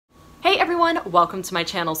Hey everyone, welcome to my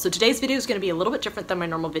channel. So today's video is going to be a little bit different than my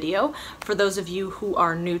normal video. For those of you who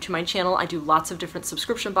are new to my channel, I do lots of different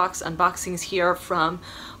subscription box unboxings here, from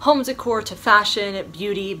home decor to fashion,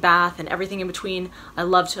 beauty, bath, and everything in between. I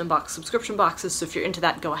love to unbox subscription boxes, so if you're into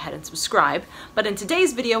that, go ahead and subscribe. But in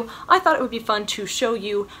today's video, I thought it would be fun to show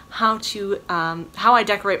you how I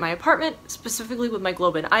decorate my apartment, specifically with my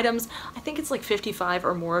GlobeIn items. I think it's like 55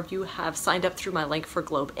 or more of you have signed up through my link for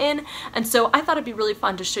GlobeIn, and so I thought it'd be really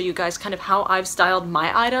fun to show you guys kind of how I've styled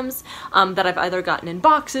my items that I've either gotten in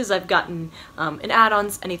boxes, I've gotten in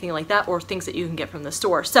add-ons, anything like that, or things that you can get from the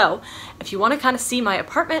store. So if you want to kind of see my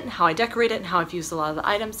apartment, how I decorate it, and how I've used a lot of the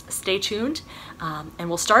items, stay tuned. And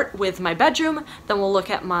we'll start with my bedroom, then we'll look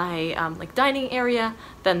at my like dining area,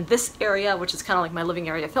 then this area, which is kind of like my living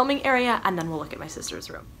area, filming area, and then we'll look at my sister's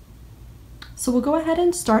room. So we'll go ahead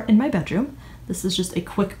and start in my bedroom. This is just a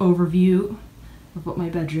quick overview of what my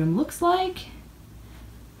bedroom looks like.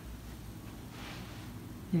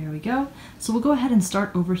 There we go. So we'll go ahead and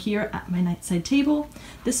start over here at my nightside table.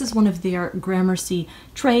 This is one of their Gramercy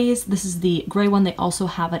trays. This is the gray one. They also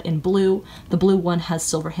have it in blue. The blue one has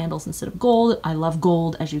silver handles instead of gold. I love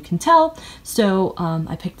gold, as you can tell. So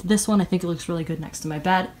I picked this one. I think it looks really good next to my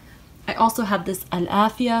bed. I also have this Al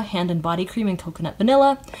Afia hand and body cream in coconut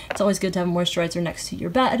vanilla. It's always good to have a moisturizer next to your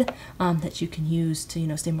bed that you can use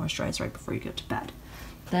to, stay moisturized right before you go to bed.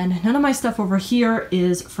 Then none of my stuff over here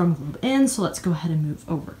is from GlobeIn, so let's go ahead and move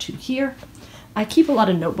over to here. I keep a lot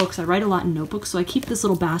of notebooks. I write a lot in notebooks, so I keep this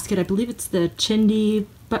little basket. I believe it's the Chindi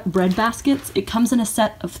bread baskets. It comes in a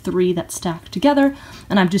set of 3 that stack together,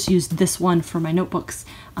 and I've just used this one for my notebooks,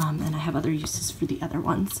 and I have other uses for the other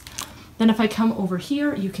ones. Then if I come over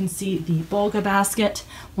here, you can see the Bolga basket,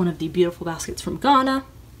 one of the beautiful baskets from Ghana.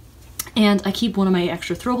 And I keep one of my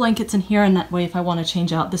extra throw blankets in here, and that way if I want to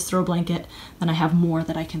change out this throw blanket, then I have more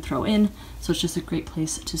that I can throw in. So it's just a great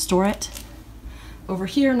place to store it. Over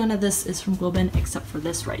here, none of this is from GlobeIn except for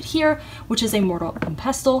this right here, which is a mortar and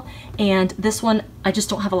pestle. And this one, I just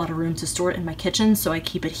don't have a lot of room to store it in my kitchen, so I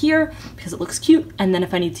keep it here because it looks cute. And then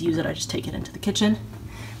if I need to use it, I just take it into the kitchen.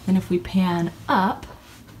 Then if we pan up,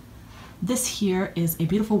 this here is a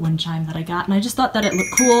beautiful wind chime that I got, and I just thought that it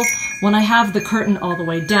looked cool. When I have the curtain all the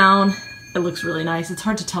way down, it looks really nice. It's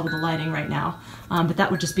hard to tell with the lighting right now, but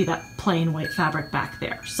that would just be that plain white fabric back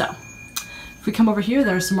there. So if we come over here,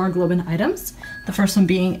 there are some more GlobeIn items. The first one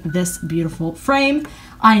being this beautiful frame.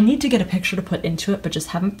 I need to get a picture to put into it, but just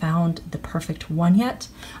haven't found the perfect one yet.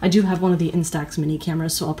 I do have one of the Instax mini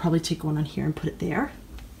cameras, so I'll probably take one on here and put it there.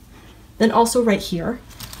 Then also right here,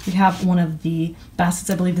 we have one of the baskets.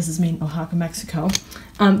 I believe this is made in Oaxaca, Mexico.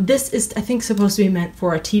 This is, I think, supposed to be meant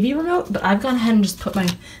for a TV remote, but I've gone ahead and just put my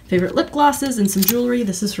favorite lip glosses and some jewelry.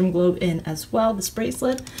 This is from GlobeIn as well, this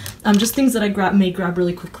bracelet. Just things that I may grab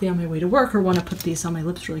really quickly on my way to work, or want to put these on my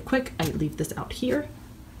lips really quick. I leave this out here.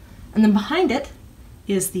 And then behind it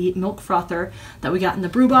is the milk frother that we got in the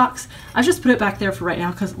brew box. I've just put it back there for right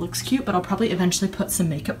now because it looks cute, but I'll probably eventually put some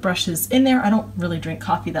makeup brushes in there. I don't really drink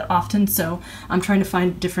coffee that often, so I'm trying to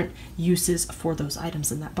find different uses for those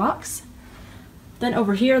items in that box. Then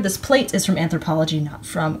over here, this plate is from Anthropology, not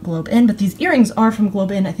from GlobeIn, but these earrings are from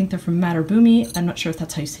GlobeIn. I think they're from Matterboomi. I'm not sure if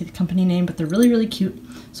that's how you say the company name, but they're really, really cute,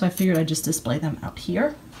 so I figured I'd just display them out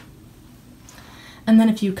here. And then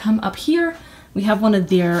if you come up here, we have one of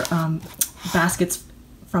their baskets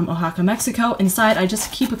from Oaxaca, Mexico. Inside, I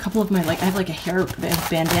just keep a couple of my, I have like a hair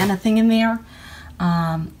bandana thing in there.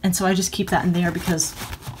 And so I just keep that in there because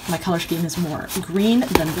my color scheme is more green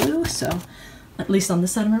than blue, so at least on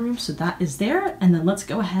this side of my room, so that is there. And then let's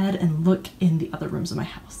go ahead and look in the other rooms of my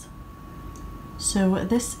house. So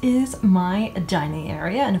this is my dining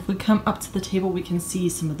area, and if we come up to the table, we can see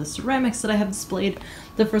some of the ceramics that I have displayed.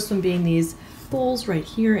 The first one being these bowls right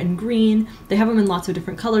here in green. They have them in lots of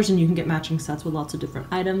different colors, and you can get matching sets with lots of different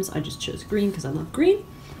items. I just chose green because I love green.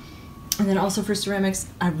 And then also for ceramics,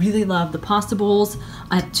 I really love the pasta bowls.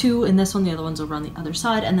 I have 2 in this one, the other one's over on the other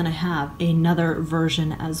side, and then I have another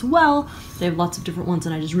version as well. They have lots of different ones,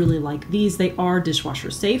 and I just really like these. They are dishwasher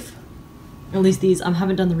safe. At least these, I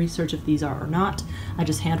haven't done the research if these are or not. I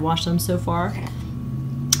just hand washed them so far.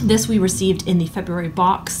 This we received in the February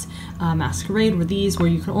box masquerade, where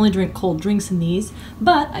you can only drink cold drinks in these,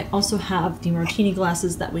 but I also have the martini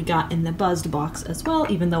glasses that we got in the buzzed box as well.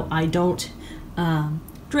 Even though I don't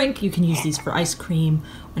drink, you can use these for ice cream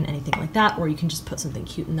and anything like that, or you can just put something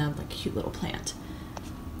cute in them, like a cute little plant.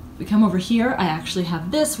 We come over here, I actually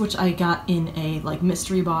have this, which I got in a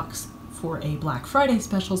mystery box for a Black Friday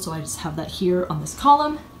special, so I just have that here on this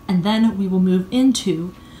column. And then we will move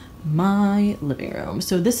into my living room.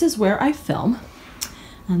 So this is where I film,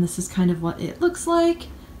 and this is kind of what it looks like,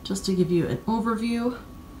 just to give you an overview.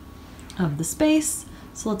 of the space.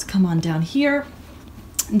 So let's come on down here.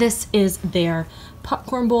 This is their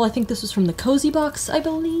popcorn bowl. I think this was from the Cozy Box, I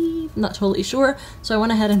believe. I'm not totally sure. So I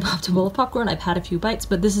went ahead and popped a bowl of popcorn. I've had a few bites,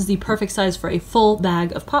 but this is the perfect size for a full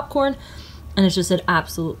bag of popcorn. And it's just an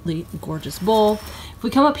absolutely gorgeous bowl. If we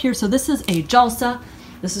come up here, so this is a jalsa.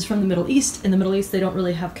 This is from the Middle East. In the Middle East, they don't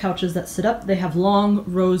really have couches that sit up. They have long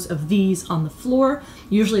rows of these on the floor.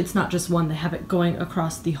 Usually it's not just one, they have it going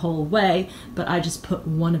across the whole way, but I just put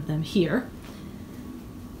one of them here.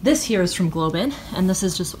 This here is from GlobeIn, and this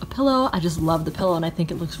is just a pillow. I just love the pillow, and I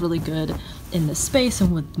think it looks really good in this space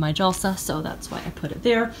and with my jalsa, so that's why I put it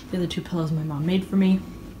there. The other two pillows my mom made for me.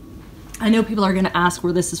 I know people are gonna ask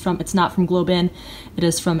where this is from. It's not from GlobeIn. It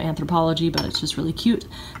is from Anthropology, but it's just really cute.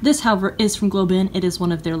 This, however, is from GlobeIn. It is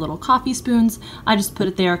one of their little coffee spoons. I just put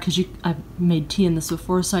it there because I've made tea in this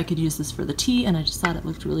before, so I could use this for the tea, and I just thought it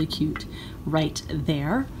looked really cute right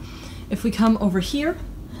there. If we come over here,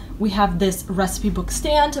 we have this recipe book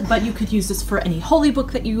stand, but you could use this for any holy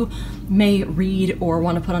book that you may read or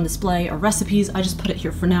want to put on display, or recipes. I just put it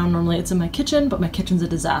here for now. Normally it's in my kitchen, but my kitchen's a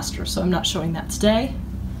disaster, so I'm not showing that today.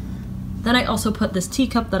 Then I also put this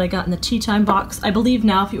teacup that I got in the tea time box. I believe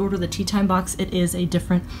now if you order the tea time box, it is a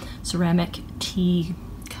different ceramic tea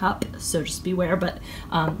cup, so just beware, but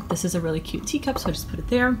this is a really cute teacup, so I just put it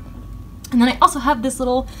there. And then I also have this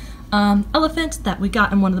little elephant that we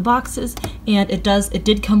got in one of the boxes, and it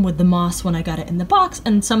did come with the moss when I got it in the box,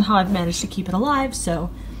 and somehow I've managed to keep it alive,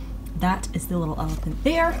 so that is the little elephant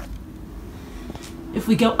there. If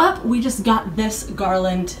we go up, we just got this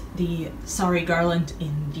garland, the Sari garland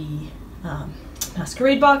in the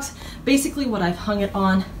masquerade box. Basically what I've hung it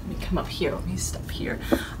on, let me come up here, let me step here.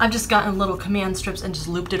 I've just gotten little command strips and just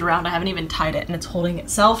looped it around. I haven't even tied it, and it's holding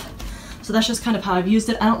itself. So that's just kind of how I've used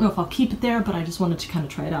it. I don't know if I'll keep it there, but I just wanted to kind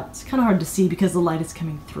of try it out. It's kind of hard to see because the light is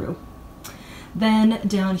coming through. Then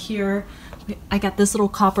down here, I got this little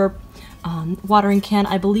copper watering can.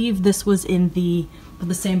 I believe this was in the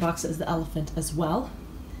same box as the elephant as well.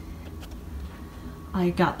 I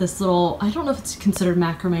got this little, I don't know if it's considered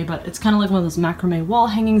macrame, but it's kind of like one of those macrame wall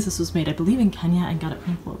hangings. This was made, I believe, in Kenya, and got it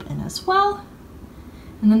from GlobeIn as well.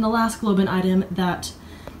 And then the last GlobeIn item that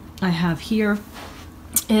I have here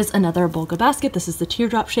is another bulga basket. This is the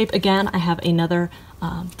teardrop shape. Again, I have another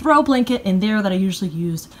throw blanket in there that I usually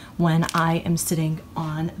use when I am sitting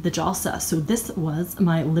on the jalsa. So this was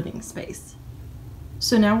my living space.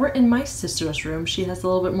 So now we're in my sister's room. She has a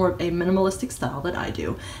little bit more of a minimalistic style than I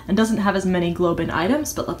do and doesn't have as many GlobeIn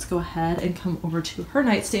items, but let's go ahead and come over to her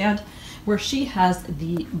nightstand where she has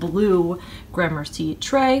the blue Gramercy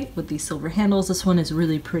tray with the silver handles. This one is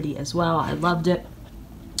really pretty as well. I loved it,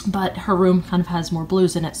 but her room kind of has more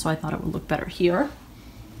blues in it, so I thought it would look better here.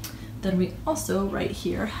 Then we also right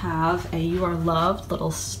here have a "You Are Loved" little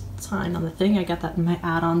sign on the thing. I got that in my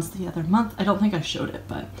add-ons the other month. I don't think I showed it,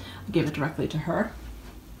 but I gave it directly to her.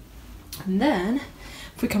 And then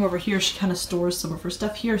if we come over here, she kind of stores some of her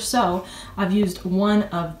stuff here. So I've used one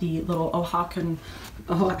of the little Oaxacan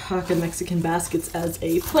Mexican baskets as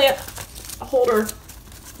a plant holder.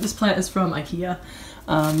 This plant is from IKEA.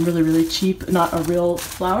 Really, really cheap, not a real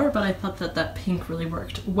flower, but I thought that that pink really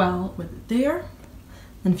worked well with it there.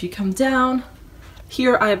 Then if you come down,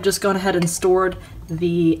 here I have just gone ahead and stored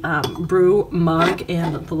the brew mug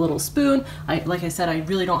and the little spoon. Like I said, I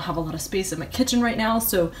really don't have a lot of space in my kitchen right now,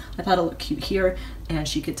 so I thought it looked cute here, and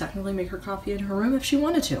she could technically make her coffee in her room if she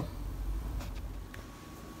wanted to.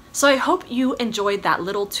 So I hope you enjoyed that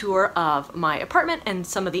little tour of my apartment and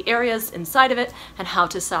some of the areas inside of it and how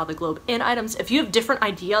to style the GlobeIn items. If you have different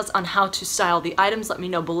ideas on how to style the items, let me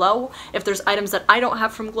know below. If there's items that I don't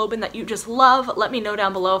have from GlobeIn that you just love, let me know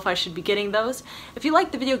down below if I should be getting those. If you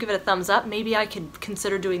liked the video, give it a thumbs up. Maybe I could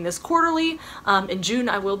consider doing this quarterly. In June,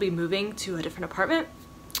 I will be moving to a different apartment.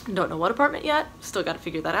 Don't know what apartment yet, still got to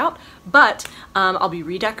figure that out, but I'll be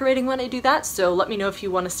redecorating when I do that, so let me know if you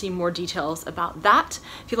want to see more details about that.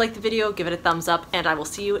 If you liked the video, give it a thumbs up, and I will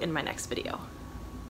see you in my next video.